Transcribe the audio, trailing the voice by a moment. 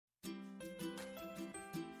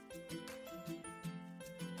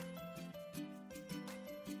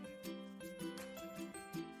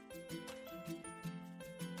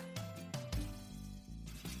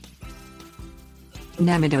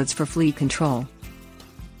Nematodes for flea control.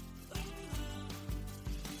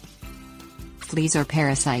 Fleas are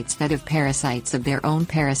parasites that have parasites of their own,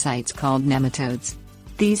 parasites called nematodes.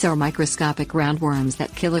 These are microscopic roundworms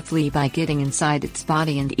that kill a flea by getting inside its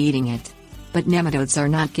body and eating it. But nematodes are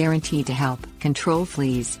not guaranteed to help control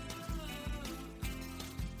fleas.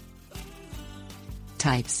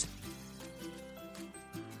 Types.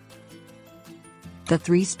 The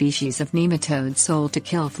three species of nematodes sold to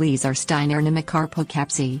kill fleas are Steinernema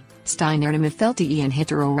Steinernema and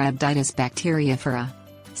Heterorhabditis bacteriophora.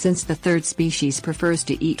 Since the third species prefers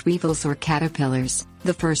to eat weevils or caterpillars,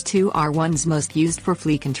 the first two are ones most used for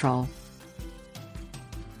flea control.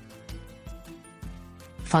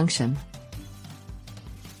 Function.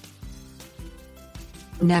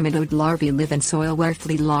 Nematode larvae live in soil where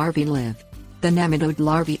flea larvae live. The nematode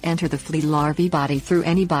larvae enter the flea larvae body through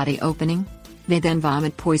any body opening. They then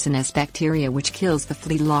vomit poisonous bacteria which kills the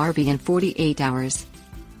flea larvae in 48 hours.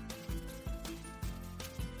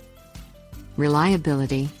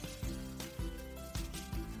 Reliability.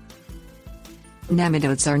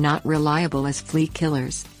 Nematodes are not reliable as flea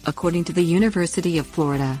killers, according to the University of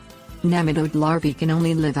Florida. Nematode larvae can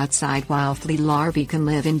only live outside while flea larvae can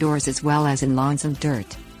live indoors as well as in lawns and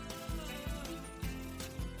dirt.